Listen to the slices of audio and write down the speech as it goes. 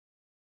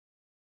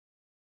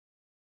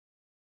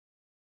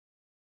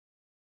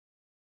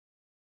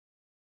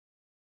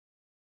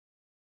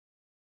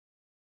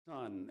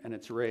sun and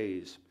its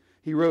rays.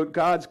 He wrote,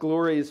 God's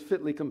glory is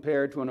fitly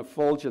compared to an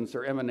effulgence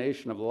or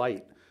emanation of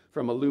light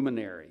from a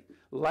luminary.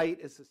 Light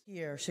is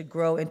here should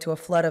grow into a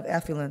flood of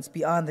effulgence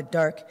beyond the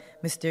dark,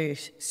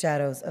 mysterious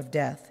shadows of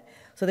death.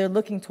 So they're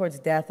looking towards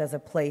death as a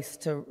place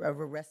to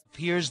rest.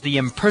 Appears the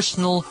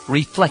impersonal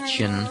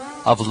reflection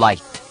of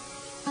light.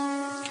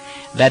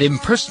 That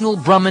impersonal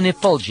Brahman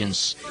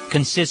effulgence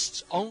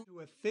consists only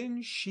of a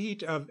thin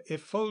sheet of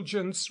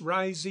effulgence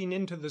rising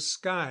into the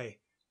sky,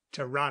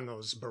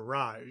 Toronto's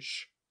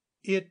barrage.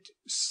 It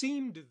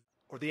seemed...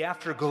 Or the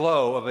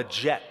afterglow of a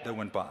jet that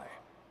went by.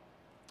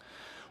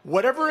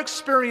 Whatever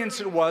experience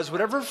it was,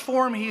 whatever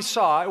form he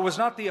saw, it was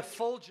not the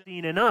effulgence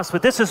in us,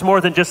 but this is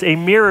more than just a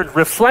mirrored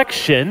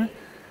reflection.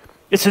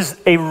 This is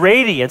a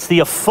radiance, the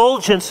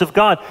effulgence of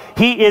God.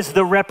 He is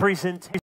the representation